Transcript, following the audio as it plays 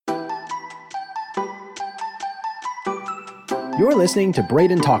You're listening to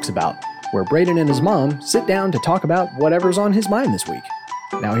Braden Talks About, where Braden and his mom sit down to talk about whatever's on his mind this week.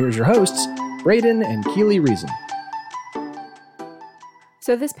 Now here's your hosts, Braden and Keely Reason.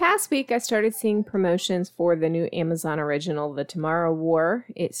 So this past week, I started seeing promotions for the new Amazon original, The Tomorrow War.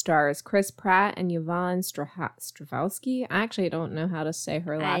 It stars Chris Pratt and Yvonne Strahovski. I actually don't know how to say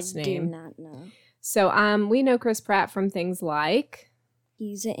her last name. I do not know. So we know Chris Pratt from things like...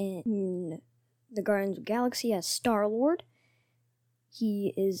 He's in the Guardians of the Galaxy as Star-Lord.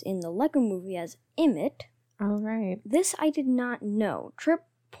 He is in the Lego movie as Emmett. Oh, right. This I did not know. Trip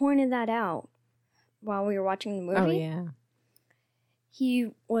pointed that out while we were watching the movie. Oh, yeah. He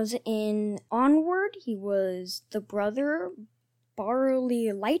was in Onward. He was the brother, Barley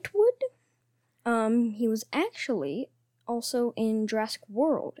Lightwood. He was actually also in Jurassic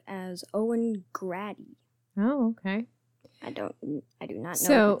World as Owen Grady. Oh, okay. I do not know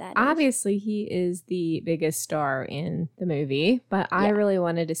so who that is. Obviously he is the biggest star in the movie, but I really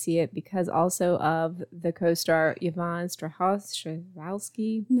wanted to see it because also of the co-star Yvonne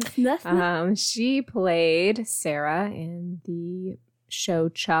Strahovski. She played Sarah in the show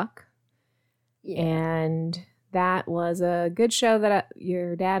Chuck, and that was a good show that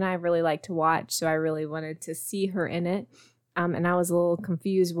your dad and I really like to watch, so I really wanted to see her in it. And I was a little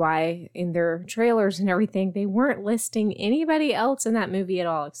confused why in their trailers and everything, they weren't listing anybody else in that movie at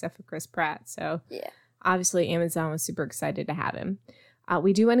all except for Chris Pratt. So obviously Amazon was super excited to have him.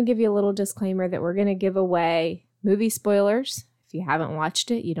 We do want to give you a little disclaimer that we're going to give away movie spoilers. If you haven't watched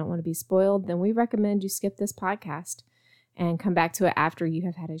it, you don't want to be spoiled, then we recommend you skip this podcast and come back to it after you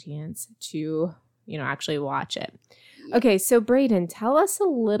have had a chance to, actually watch it. Okay, so Braden, tell us a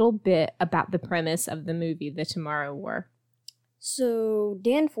little bit about the premise of the movie, The Tomorrow War. So,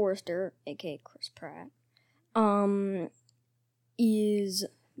 Dan Forrester, aka Chris Pratt, is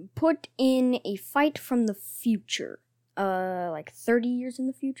put in a fight from the future. Like 30 years in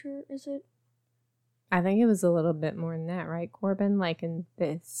the future, is it? I think it was a little bit more than that, right, Corbin? Like in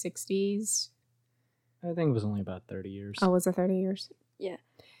the 60s? I think it was only about 30 years. Oh, was it 30 years? Yeah.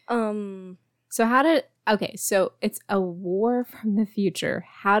 So it's a war from the future.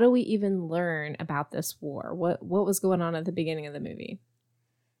 How do we even learn about this war? What was going on at the beginning of the movie?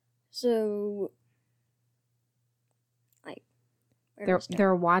 So, like,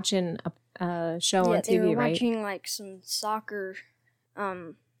 they're watching a show on TV, right? Yeah, they were watching like some soccer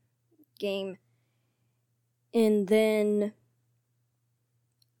game, and then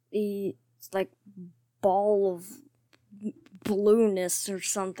the ball of blueness or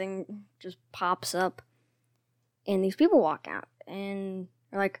something just pops up, and these people walk out and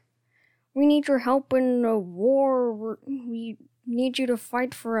they're like, "We need your help in a war. We need you to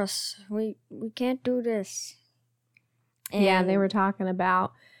fight for us. We can't do this." And they were talking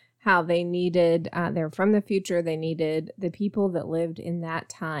about how they needed, they're from the future, they needed the people that lived in that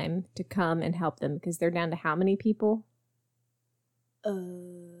time to come and help them because they're down to how many people?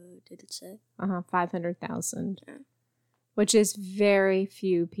 Did it say? 500,000. Yeah. Which is very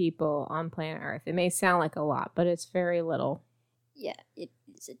few people on planet Earth. It may sound like a lot, but it's very little. Yeah, it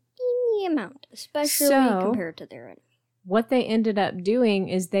is a teeny amount, especially compared to their enemy. What they ended up doing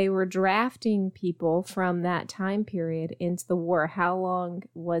is they were drafting people from that time period into the war. How long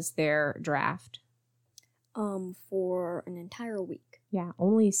was their draft? For an entire week. Yeah,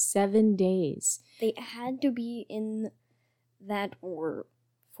 only 7 days. They had to be in that war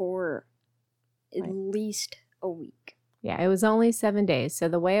for at least a week. Yeah, it was only 7 days. So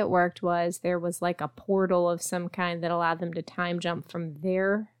the way it worked was there was like a portal of some kind that allowed them to time jump from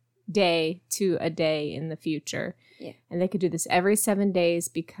their day to a day in the future. Yeah. And they could do this every 7 days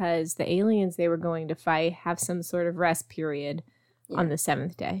because the aliens they were going to fight have some sort of rest period on the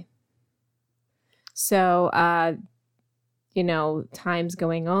 7th day. So, time's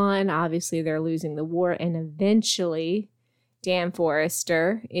going on. Obviously, they're losing the war. And eventually, Dan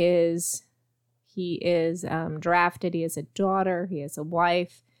Forrester is drafted. He has a daughter. He has a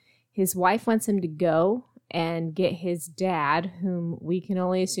wife. His wife wants him to go and get his dad, whom we can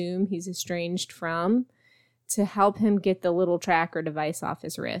only assume he's estranged from, to help him get the little tracker device off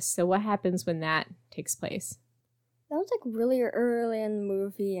his wrist. So what happens when that takes place? That was really early in the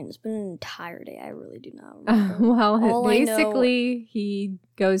movie, and it's been an entire day. I really do not remember. Basically, he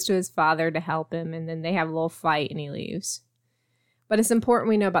goes to his father to help him, and then they have a little fight, and he leaves. But it's important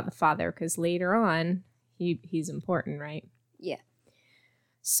we know about the father, because later on, he's important, right? Yeah.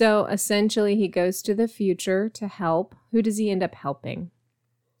 So, essentially, he goes to the future to help. Who does he end up helping?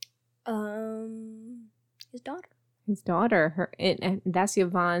 His daughter. His daughter. And that's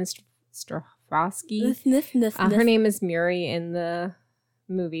Yvonne Strahovski. Her name is Mary in the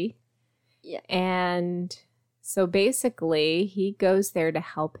movie. Yeah. And So basically, he goes there to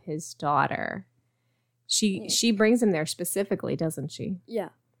help his daughter. She brings him there specifically, doesn't she? Yeah.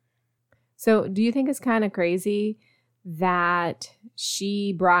 So do you think it's kind of crazy that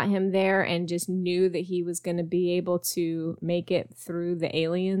she brought him there and just knew that he was going to be able to make it through the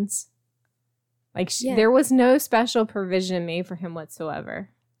aliens? Like, there was no special provision made for him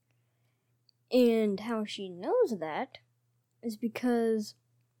whatsoever. And how she knows that is because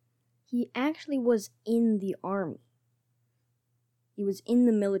he actually was in the army. He was in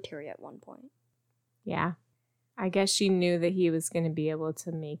the military at one point. Yeah. I guess she knew that he was going to be able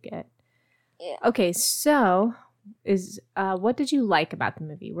to make it. Yeah. Okay, so what did you like about the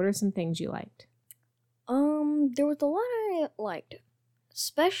movie? What are some things you liked? There was a lot I liked.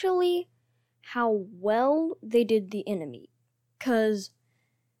 Especially how well they did the enemy. 'Cause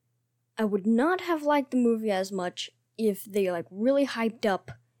I would not have liked the movie as much if they like really hyped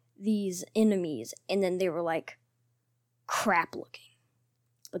up these enemies and then they were like crap looking.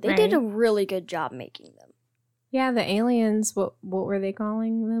 But they did a really good job making them. Yeah, the aliens, what were they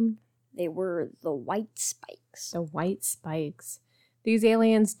calling them? They were the White Spikes. The White Spikes. These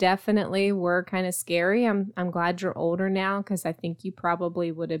aliens definitely were kind of scary. I'm glad you're older now because I think you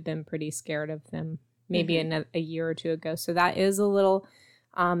probably would have been pretty scared of them maybe a year or two ago. So that is a little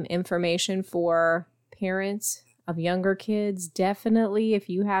information for parents of younger kids. Definitely, if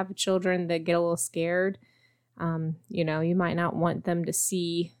you have children that get a little scared, you might not want them to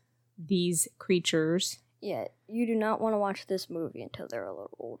see these creatures. Yeah, you do not want to watch this movie until they're a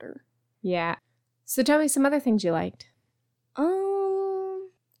little older. Yeah. So tell me some other things you liked.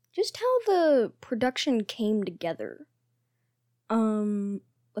 Just how the production came together.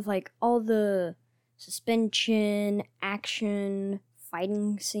 With like all the suspension, action,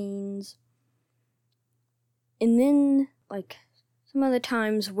 fighting scenes. And then like some of the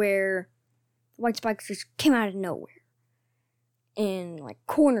times where the White Spikes just came out of nowhere and like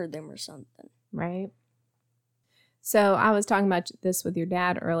cornered them or something. Right. So I was talking about this with your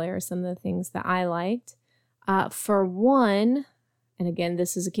dad earlier, some of the things that I liked. For one, and again,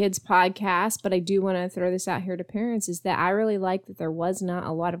 this is a kid's podcast, but I do want to throw this out here to parents, is that I really like that there was not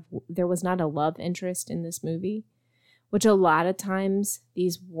a love interest in this movie, which a lot of times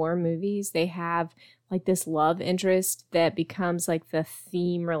these war movies, they have like this love interest that becomes like the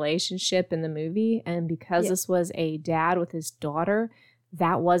theme relationship in the movie. And because this was a dad with his daughter,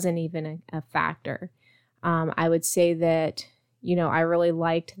 that wasn't even a factor. I would say that, I really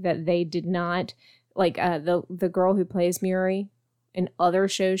liked that they did not, like the girl who plays Murray in other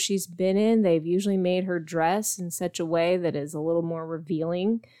shows she's been in, they've usually made her dress in such a way that is a little more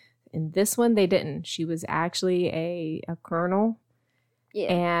revealing. In this one, they didn't. She was actually a colonel. Yeah.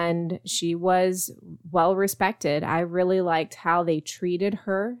 And she was well respected. I really liked how they treated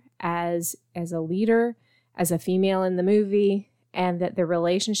her as a leader, as a female in the movie, and that the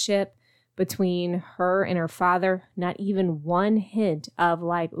relationship between her and her father, not even one hint of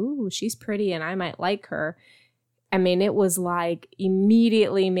like, ooh, she's pretty and I might like her. I mean, it was like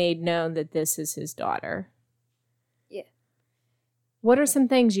immediately made known that this is his daughter. Yeah. What are some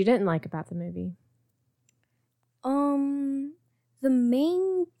things you didn't like about the movie? The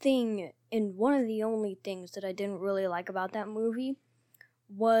main thing, and one of the only things that I didn't really like about that movie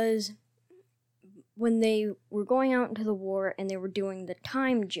was when they were going out into the war and they were doing the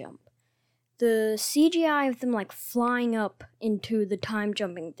time jump. The CGI of them like flying up into the time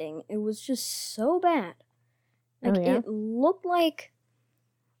jumping thing, it was just so bad. Like it looked like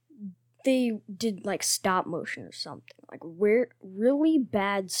they did like stop motion or something. Like really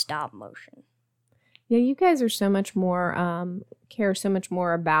bad stop motion. Yeah, you guys are so much more care so much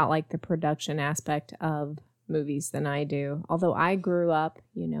more about like the production aspect of movies than I do. Although I grew up,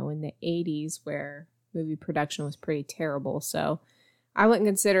 in the 80s where movie production was pretty terrible. So I wouldn't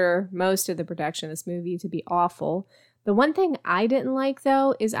consider most of the production of this movie to be awful. The one thing I didn't like,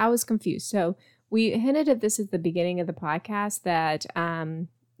 though, is I was confused. So we hinted at this at the beginning of the podcast that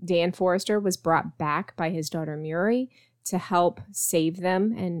Dan Forrester was brought back by his daughter Murray to help save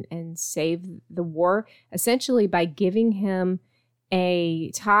them and save the war, essentially by giving him a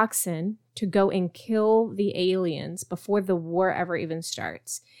toxin to go and kill the aliens before the war ever even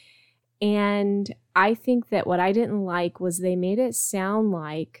starts. And I think that what I didn't like was they made it sound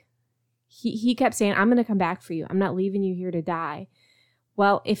like he kept saying, I'm going to come back for you. I'm not leaving you here to die.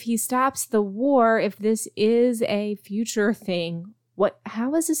 Well, if he stops the war, if this is a future thing,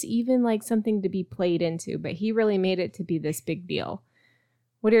 how is this even like something to be played into? But he really made it to be this big deal.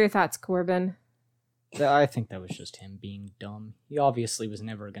 What are your thoughts, Corbin? I think that was just him being dumb. He obviously was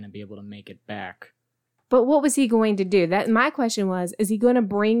never going to be able to make it back. But what was he going to do? My question was, is he going to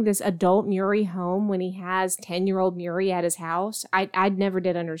bring this adult Muri home when he has 10-year-old Muri at his house? I never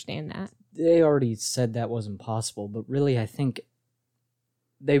did understand that. They already said that wasn't possible, but really I think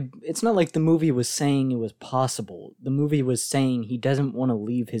it's not like the movie was saying it was possible. The movie was saying he doesn't want to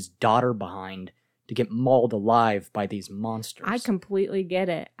leave his daughter behind to get mauled alive by these monsters. I completely get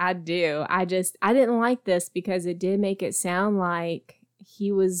it. I do. I didn't like this because it did make it sound like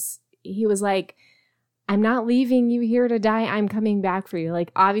he was like, I'm not leaving you here to die. I'm coming back for you.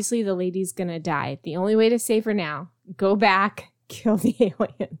 Like, obviously the lady's gonna die. The only way to save her now, go back, kill the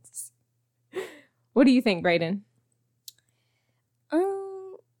aliens. What do you think, Brayden?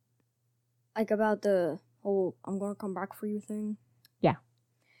 Like about the whole I'm gonna come back for you thing? Yeah.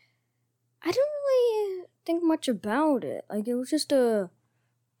 I don't really think much about it. Like, it was just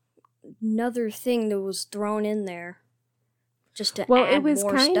another thing that was thrown in there just to add more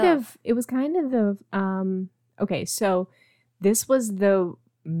stuff. It was kind of the okay, so this was the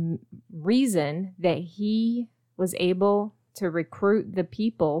reason that he was able to recruit the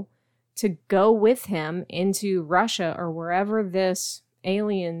people to go with him into Russia or wherever this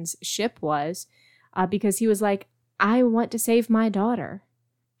alien's ship was, because he was like, I want to save my daughter.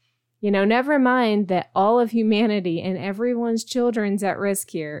 You know, never mind that all of humanity and everyone's children's at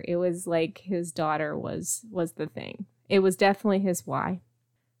risk here. It was like his daughter was the thing. It was definitely his why.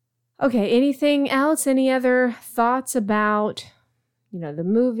 Okay, anything else? Any other thoughts about, the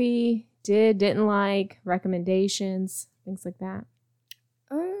movie? Didn't like, recommendations, things like that?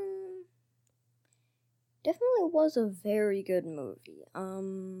 Definitely was a very good movie.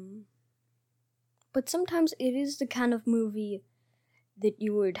 But sometimes it is the kind of movie that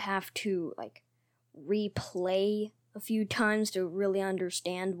you would have to, like, replay a few times to really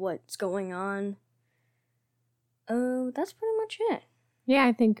understand what's going on. That's pretty much it. Yeah,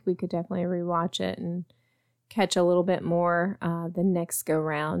 I think we could definitely rewatch it and catch a little bit more the next go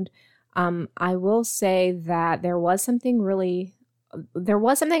round. I will say that there was something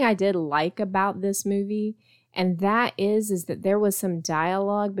I did like about this movie, and that is that there was some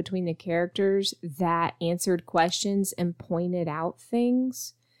dialogue between the characters that answered questions and pointed out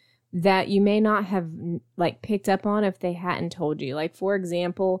things that you may not have picked up on if they hadn't told you. Like, for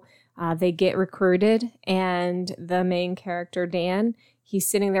example, they get recruited, and the main character, Dan, he's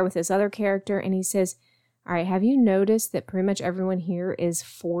sitting there with this other character, and he says, all right, have you noticed that pretty much everyone here is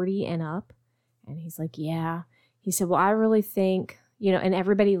 40 and up? And he's like, yeah. He said, well, I really think, and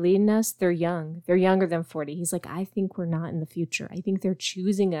everybody leading us, they're young. They're younger than 40. He's like, I think we're not in the future. I think they're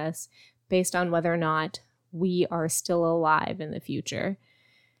choosing us based on whether or not we are still alive in the future.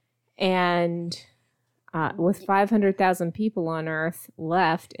 And with 500,000 people on Earth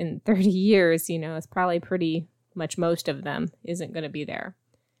left in 30 years, it's probably pretty much most of them isn't going to be there.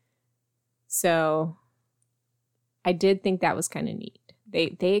 So I did think that was kind of neat.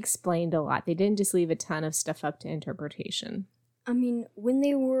 They explained a lot. They didn't just leave a ton of stuff up to interpretation. I mean, when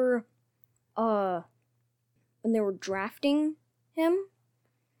they were drafting him,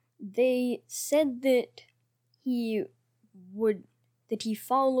 they said that he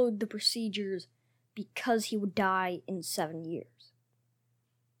followed the procedures because he would die in 7 years.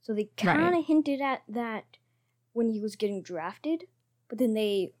 So they kind of hinted at that when he was getting drafted, but then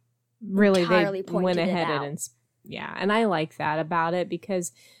they really entirely they went ahead and yeah, and I like that about it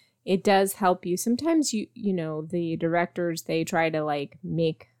because it does help you. Sometimes the directors, they try to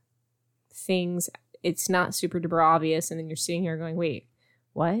make things, it's not super duper obvious, and then you're sitting here going, wait,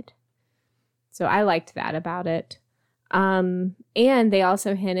 what? So I liked that about it. And they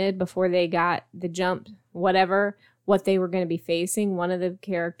also hinted before they got the jump, whatever, what they were going to be facing. One of the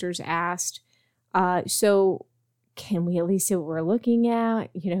characters asked, so can we at least see what we're looking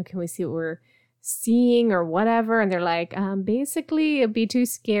at? Can we see what we're seeing or whatever? And they're like, basically it'd be too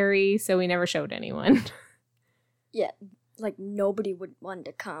scary, so we never showed anyone. Yeah, nobody would want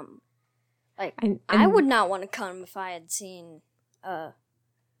to come. I would not want to come if I had seen the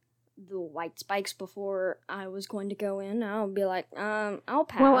white spikes before I was going to go in. I would be like, I'll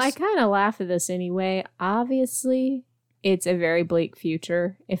pass. Well, I kind of laugh at this anyway. Obviously, it's a very bleak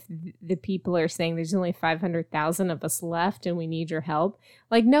future if the people are saying there's only 500,000 of us left and we need your help.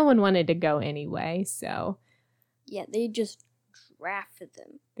 No one wanted to go anyway, so. Yeah, they just drafted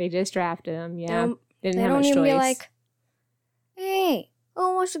them. They just drafted them, yeah. They don't even be like, hey,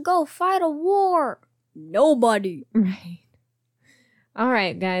 who wants to go fight a war? Nobody. Right. All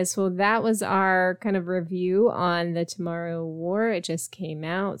right, guys. Well, that was our kind of review on The Tomorrow War. It just came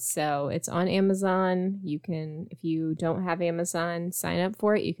out, so it's on Amazon. You can, if you don't have Amazon, sign up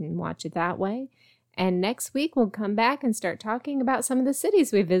for it. You can watch it that way. And next week, we'll come back and start talking about some of the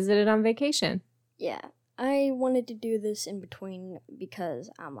cities we visited on vacation. Yeah. I wanted to do this in between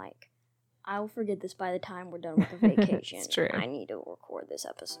because I'm like, I'll forget this by the time we're done with the vacation. It's true. I need to record this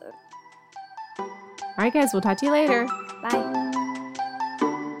episode. All right, guys, we'll talk to you later. Bye.